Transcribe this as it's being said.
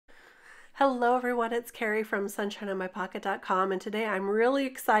Hello everyone, it's Kari from sunshineonmypocket.com, and today I'm really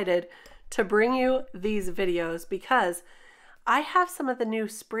excited to bring you these videos because I have some of the new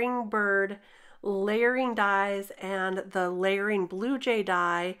Spring Bird layering dies and the layering Blue Jay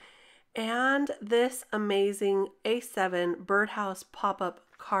die and this amazing A7 Birdhouse pop-up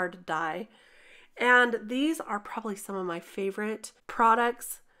card die. And these are probably some of my favorite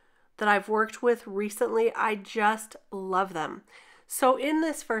products that I've worked with recently. I just love them. So in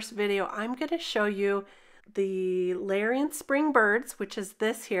this first video, I'm going to show you the layering Spring Birds, which is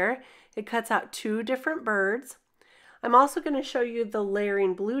this here. It cuts out two different birds. I'm also going to show you the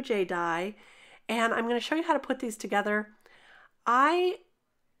layering Blue Jay die, and I'm going to show you how to put these together. I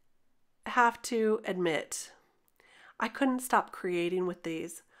have to admit, I couldn't stop creating with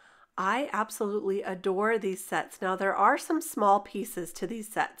these. I absolutely adore these sets. Now there are some small pieces to these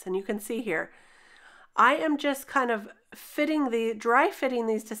sets, and you can see here, I am just kind of dry fitting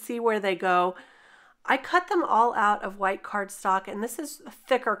these to see where they go. I cut them all out of white cardstock, and this is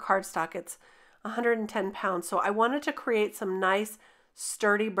thicker cardstock. It's 110 pounds. So I wanted to create some nice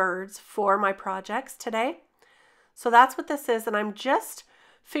sturdy birds for my projects today. So that's what this is, and I'm just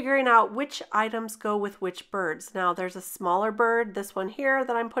figuring out which items go with which birds. Now there's a smaller bird, this one here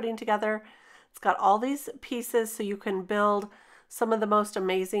that I'm putting together. It's got all these pieces so you can build some of the most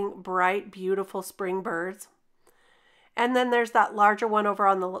amazing, bright, beautiful spring birds. And then there's that larger one over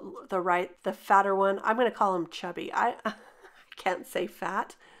on the right, the fatter one. I'm going to call him Chubby. I can't say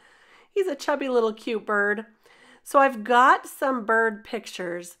fat. He's a chubby little cute bird. So I've got some bird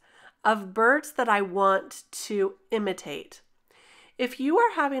pictures of birds that I want to imitate. If you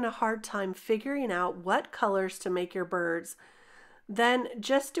are having a hard time figuring out what colors to make your birds, then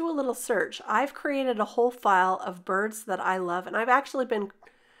just do a little search. I've created a whole file of birds that I love, and I've actually been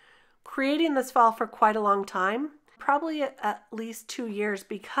creating this file for quite a long time, probably at least 2 years,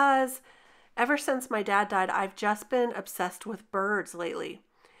 because ever since my dad died, I've just been obsessed with birds lately.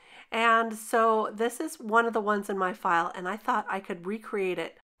 And so this is one of the ones in my file, and I thought I could recreate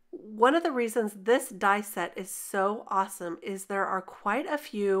it. One of the reasons this die set is so awesome is there are quite a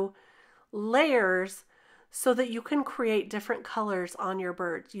few layers so that you can create different colors on your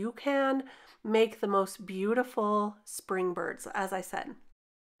birds. You can make the most beautiful spring birds, as I said.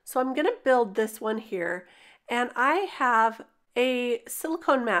 So I'm going to build this one here, and I have a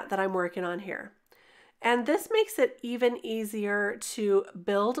silicone mat that I'm working on here. And this makes it even easier to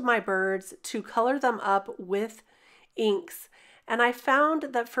build my birds, to color them up with inks. And I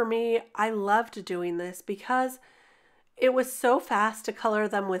found that for me, I loved doing this because it was so fast to color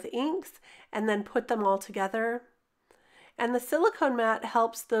them with inks and then put them all together. And the silicone mat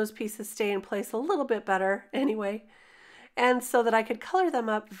helps those pieces stay in place a little bit better anyway. And so that I could color them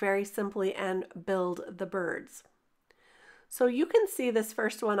up very simply and build the birds. So you can see this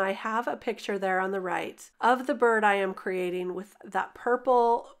first one. I have a picture there on the right of the bird I am creating with that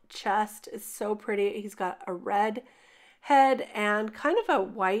purple chest. It's so pretty. He's got a red head and kind of a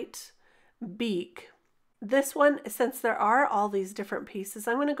white beak. This one, since there are all these different pieces,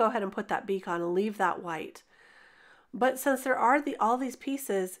 I'm going to go ahead and put that beak on and leave that white. But since there are all these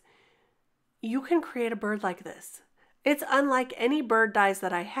pieces, you can create a bird like this. It's unlike any bird dies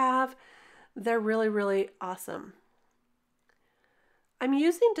that I have. They're really, really awesome. I'm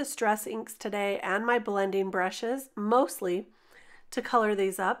using distress inks today and my blending brushes mostly to color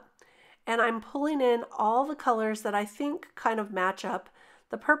these up. And I'm pulling in all the colors that I think kind of match up.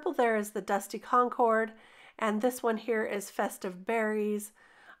 The purple there is the Dusty Concord, and this one here is Festive Berries.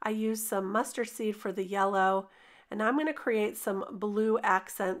 I used some mustard seed for the yellow, and I'm going to create some blue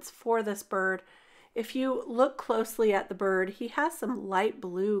accents for this bird. If you look closely at the bird, he has some light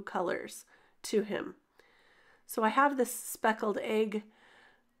blue colors to him. So I have this speckled egg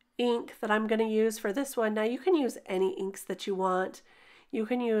ink that I'm going to use for this one. Now you can use any inks that you want. You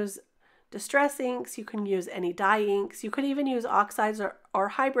can use distress inks, you can use any dye inks, you could even use oxides or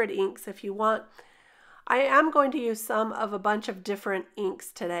hybrid inks if you want. I am going to use some of a bunch of different inks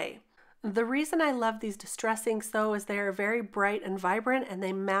today. The reason I love these distress inks though is they are very bright and vibrant, and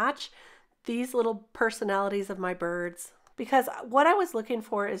they match these little personalities of my birds, because what I was looking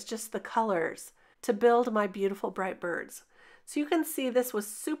for is just the colors to build my beautiful bright birds. So you can see this was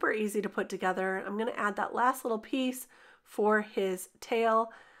super easy to put together. I'm going to add that last little piece for his tail.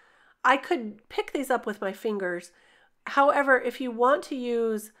 I could pick these up with my fingers. However, if you want to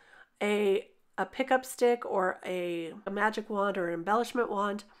use a pickup stick or a magic wand or an embellishment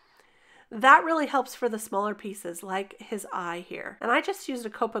wand, that really helps for the smaller pieces like his eye here. And I just used a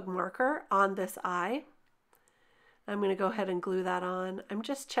Copic marker on this eye. I'm going to go ahead and glue that on. I'm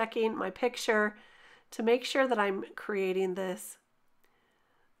just checking my picture to make sure that I'm creating this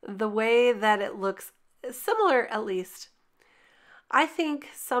the way that it looks, similar at least. I think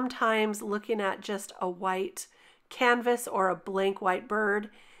sometimes looking at just a white canvas or a blank white bird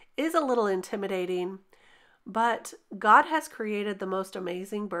is a little intimidating, but God has created the most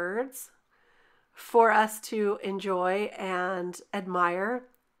amazing birds for us to enjoy and admire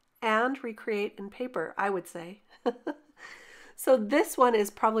and recreate in paper, I would say. So this one is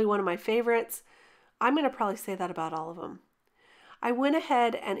probably one of my favorites. I'm going to probably say that about all of them. I went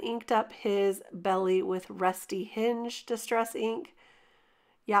ahead and inked up his belly with Rusty Hinge Distress ink.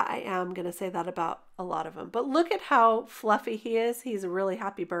 Yeah, I am going to say that about a lot of them. But look at how fluffy he is. He's a really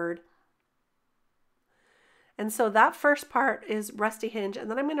happy bird. And so that first part is Rusty Hinge. And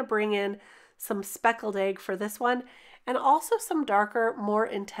then I'm going to bring in some speckled egg for this one. And also some darker, more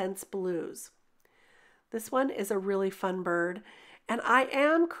intense blues. This one is a really fun bird. And I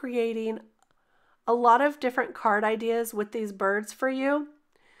am creating a lot of different card ideas with these birds for you.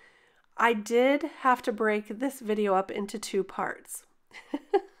 I did have to break this video up into 2 parts.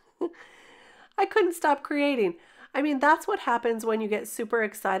 I couldn't stop creating. I mean, that's what happens when you get super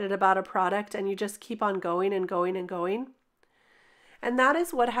excited about a product and you just keep on going and going and going. And that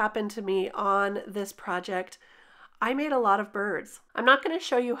is what happened to me on this project. I made a lot of birds. I'm not going to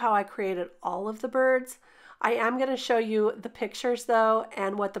show you how I created all of the birds. I am going to show you the pictures though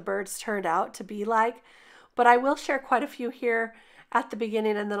and what the birds turned out to be like. But I will share quite a few here at the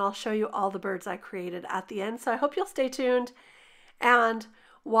beginning, and then I'll show you all the birds I created at the end. So I hope you'll stay tuned and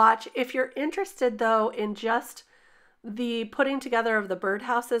watch. If you're interested though in just the putting together of the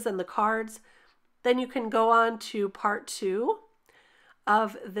birdhouses and the cards, then you can go on to part 2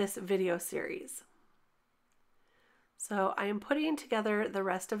 of this video series. So I am putting together the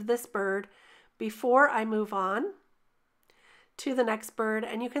rest of this bird before I move on to the next bird.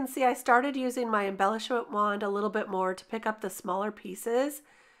 And you can see I started using my embellishment wand a little bit more to pick up the smaller pieces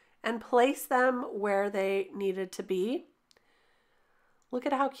and place them where they needed to be. Look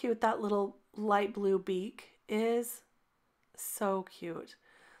at how cute that little light blue beak is. So cute.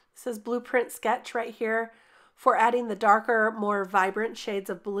 This is Blueprint Sketch right here for adding the darker, more vibrant shades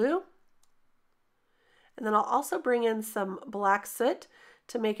of blue. And then I'll also bring in some black soot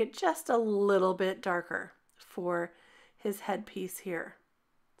to make it just a little bit darker for his headpiece here.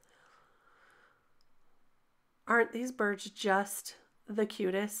 Aren't these birds just the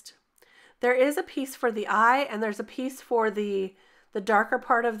cutest? There is a piece for the eye, and there's a piece for the darker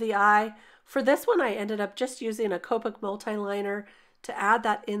part of the eye. For this one, I ended up just using a Copic multi-liner to add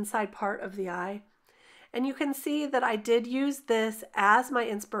that inside part of the eye. And you can see that I did use this as my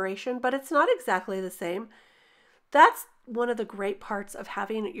inspiration, but it's not exactly the same. That's one of the great parts of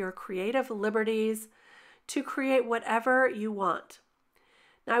having your creative liberties to create whatever you want.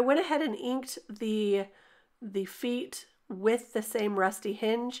 Now I went ahead and inked the feet with the same Rusty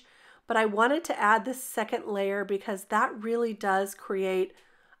Hinge, but I wanted to add this second layer because that really does create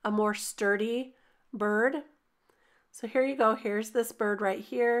a more sturdy bird. So here you go. Here's this bird right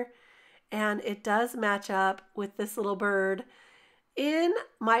here. And it does match up with this little bird in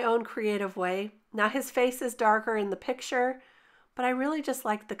my own creative way. Now his face is darker in the picture, but I really just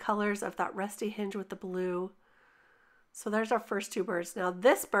like the colors of that Rusty Hinge with the blue. So there's our first 2 birds. Now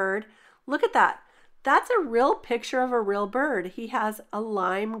this bird, look at that. That's a real picture of a real bird. He has a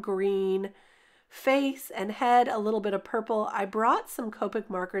lime green face and head, a little bit of purple. I brought some Copic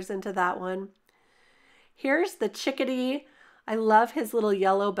markers into that one. Here's the chickadee. I love his little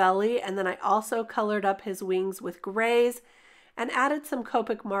yellow belly, and then I also colored up his wings with grays and added some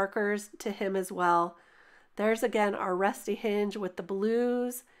Copic markers to him as well. There's again our Rusty Hinge with the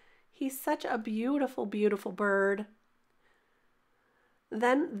blues. He's such a beautiful, beautiful bird.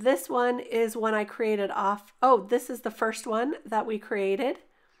 Then this one is one I created off. Oh, this is the first one that we created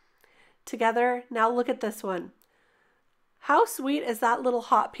together. Now look at this one. How sweet is that little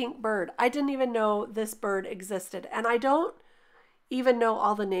hot pink bird? I didn't even know this bird existed, and I don't even know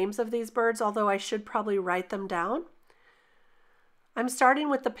all the names of these birds, although I should probably write them down. I'm starting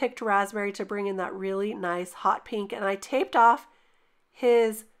with the picked raspberry to bring in that really nice hot pink, and I taped off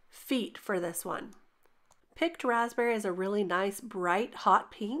his feet for this one. Picked raspberry is a really nice bright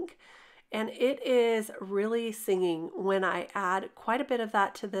hot pink, and it is really singing when I add quite a bit of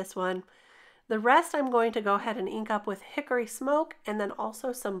that to this one. The rest I'm going to go ahead and ink up with hickory smoke and then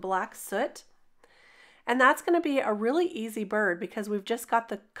also some black soot. And that's going to be a really easy bird because we've just got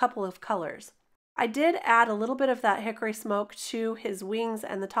the couple of colors. I did add a little bit of that hickory smoke to his wings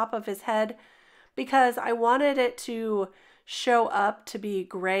and the top of his head because I wanted it to show up to be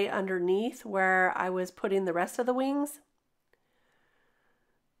gray underneath where I was putting the rest of the wings.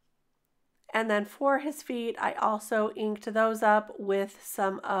 And then for his feet, I also inked those up with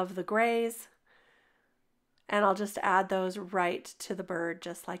some of the grays. And I'll just add those right to the bird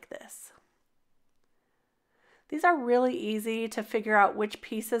just like this. These are really easy to figure out which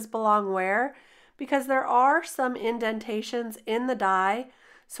pieces belong where because there are some indentations in the die,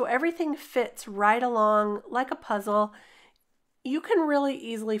 so everything fits right along like a puzzle. You can really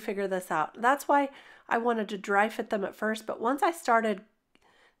easily figure this out. That's why I wanted to dry fit them at first, but once I started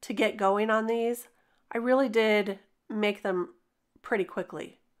to get going on these, I really did make them pretty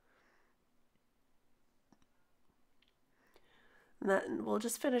quickly. And then we'll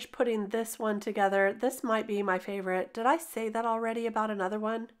just finish putting this one together. This might be my favorite. Did I say that already about another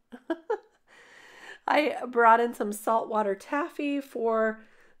one? I brought in some saltwater taffy for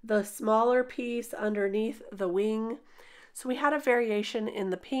the smaller piece underneath the wing. So we had a variation in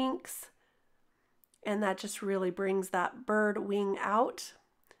the pinks, and that just really brings that bird wing out.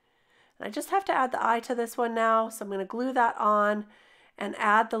 And I just have to add the eye to this one now. So I'm going to glue that on and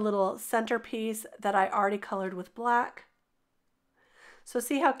add the little centerpiece that I already colored with black. So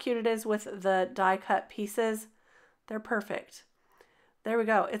see how cute it is with the die cut pieces? They're perfect. There we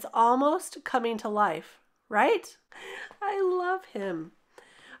go. It's almost coming to life, right? I love him.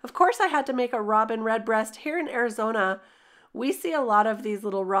 Of course, I had to make a robin redbreast. Here in Arizona, we see a lot of these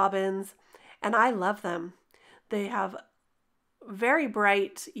little robins, and I love them. They have very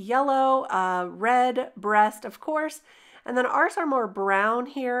bright yellow, red breast, of course, and then ours are more brown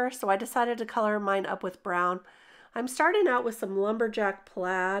here, so I decided to color mine up with brown. I'm starting out with some lumberjack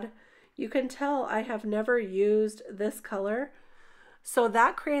plaid. You can tell I have never used this color. So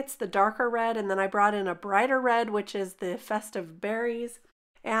that creates the darker red, and then I brought in a brighter red, which is the Festive berries,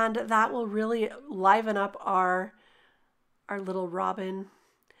 and that will really liven up our little robin.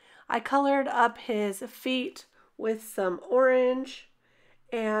 I colored up his feet with some orange,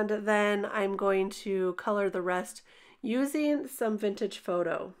 and then I'm going to color the rest using some vintage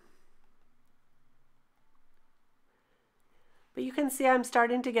photo. But you can see I'm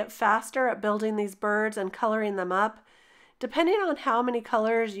starting to get faster at building these birds and coloring them up. Depending on how many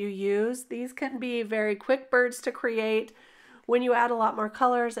colors you use, these can be very quick birds to create. When you add a lot more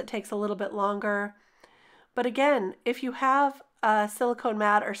colors, it takes a little bit longer. But again, if you have a silicone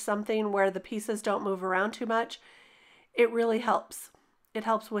mat or something where the pieces don't move around too much, it really helps. It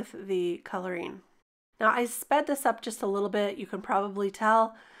helps with the coloring. Now I sped this up just a little bit, you can probably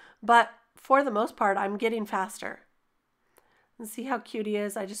tell, but for the most part, I'm getting faster. And see how cute he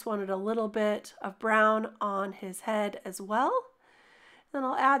is? I just wanted a little bit of brown on his head as well. Then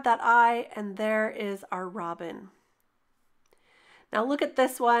I'll add that eye, and there is our robin. Now look at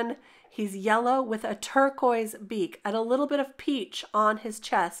this one. He's yellow with a turquoise beak and a little bit of peach on his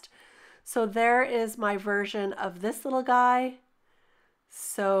chest. So there is my version of this little guy.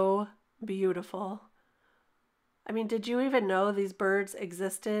 So beautiful. I mean, did you even know these birds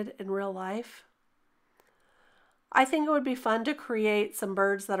existed in real life? I think it would be fun to create some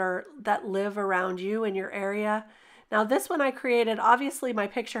birds that live around you in your area. Now this one I created, obviously my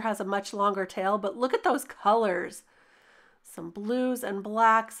picture has a much longer tail, but look at those colors. Some blues and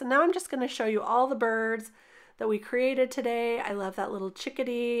blacks. And now I'm just going to show you all the birds that we created today. I love that little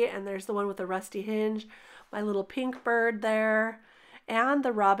chickadee, and there's the one with the rusty hinge, my little pink bird there, and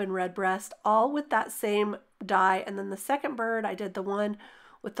the robin redbreast, all with that same die. And then the second bird, I did the one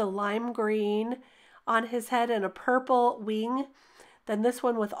with the lime green on his head and a purple wing. Then this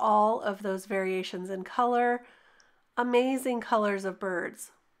one with all of those variations in color. Amazing colors of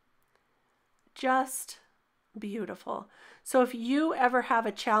birds. Just beautiful. So if you ever have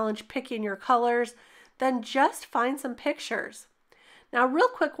a challenge picking your colors, then just find some pictures. Now real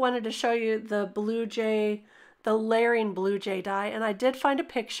quick, wanted to show you the blue jay, the layering blue jay die, and I did find a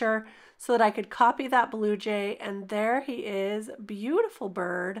picture so that I could copy that blue jay, and there he is. Beautiful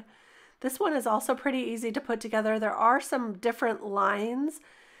bird. This one is also pretty easy to put together. There are some different lines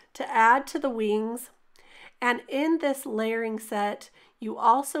to add to the wings. And in this layering set, you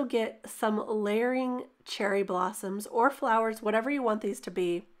also get some layering cherry blossoms or flowers, whatever you want these to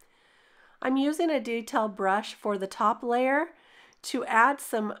be. I'm using a detail brush for the top layer to add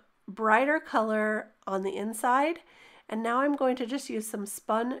some brighter color on the inside. And now I'm going to just use some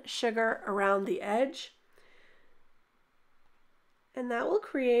spun sugar around the edge. And that will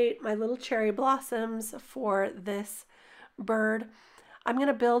create my little cherry blossoms for this bird. I'm going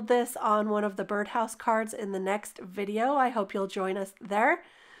to build this on one of the Birdhouse cards in the next video. I hope you'll join us there.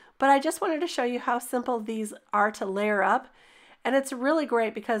 But I just wanted to show you how simple these are to layer up. And it's really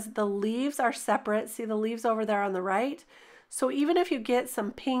great because the leaves are separate. See the leaves over there on the right? So even if you get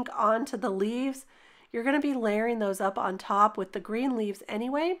some pink onto the leaves, you're going to be layering those up on top with the green leaves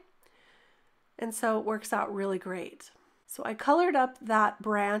anyway. And so it works out really great. So I colored up that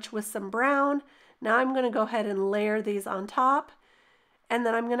branch with some brown. Now I'm going to go ahead and layer these on top. And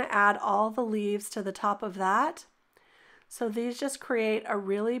then I'm going to add all the leaves to the top of that. So these just create a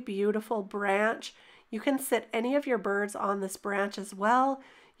really beautiful branch. You can sit any of your birds on this branch as well.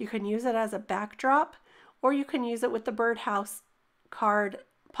 You can use it as a backdrop, or you can use it with the Birdhouse card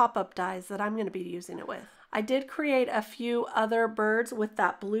pop-up dies that I'm going to be using it with. I did create a few other birds with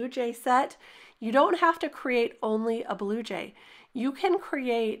that blue jay set. You don't have to create only a blue jay. You can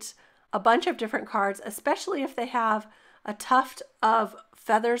create a bunch of different cards, especially if they have a tuft of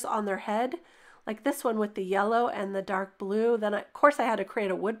feathers on their head, like this one with the yellow and the dark blue. Then of course I had to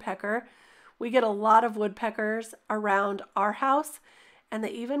create a woodpecker. We get a lot of woodpeckers around our house, and they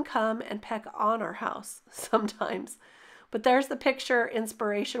even come and peck on our house sometimes. But there's the picture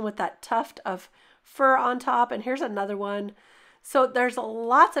inspiration with that tuft of fur on top, and here's another one. So there's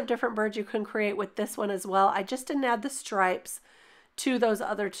lots of different birds you can create with this one as well. I just didn't add the stripes to those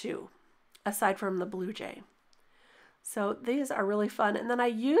other two, aside from the blue jay. So these are really fun. And then I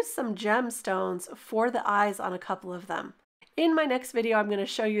used some gemstones for the eyes on a couple of them. In my next video, I'm going to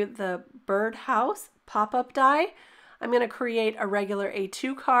show you the Birdhouse pop-up die. I'm going to create a regular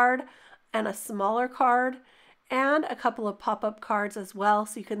A2 card and a smaller card and a couple of pop-up cards as well,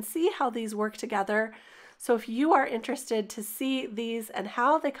 so you can see how these work together. So if you are interested to see these and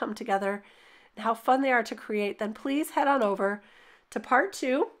how they come together and how fun they are to create, then please head on over to part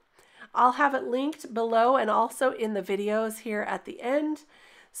 2. I'll have it linked below and also in the videos here at the end,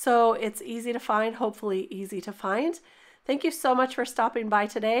 so it's easy to find, hopefully easy to find. Thank you so much for stopping by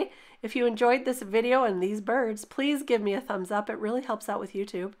today. If you enjoyed this video and these birds, please give me a thumbs up. It really helps out with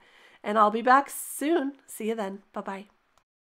YouTube. And I'll be back soon. See you then. Bye-bye.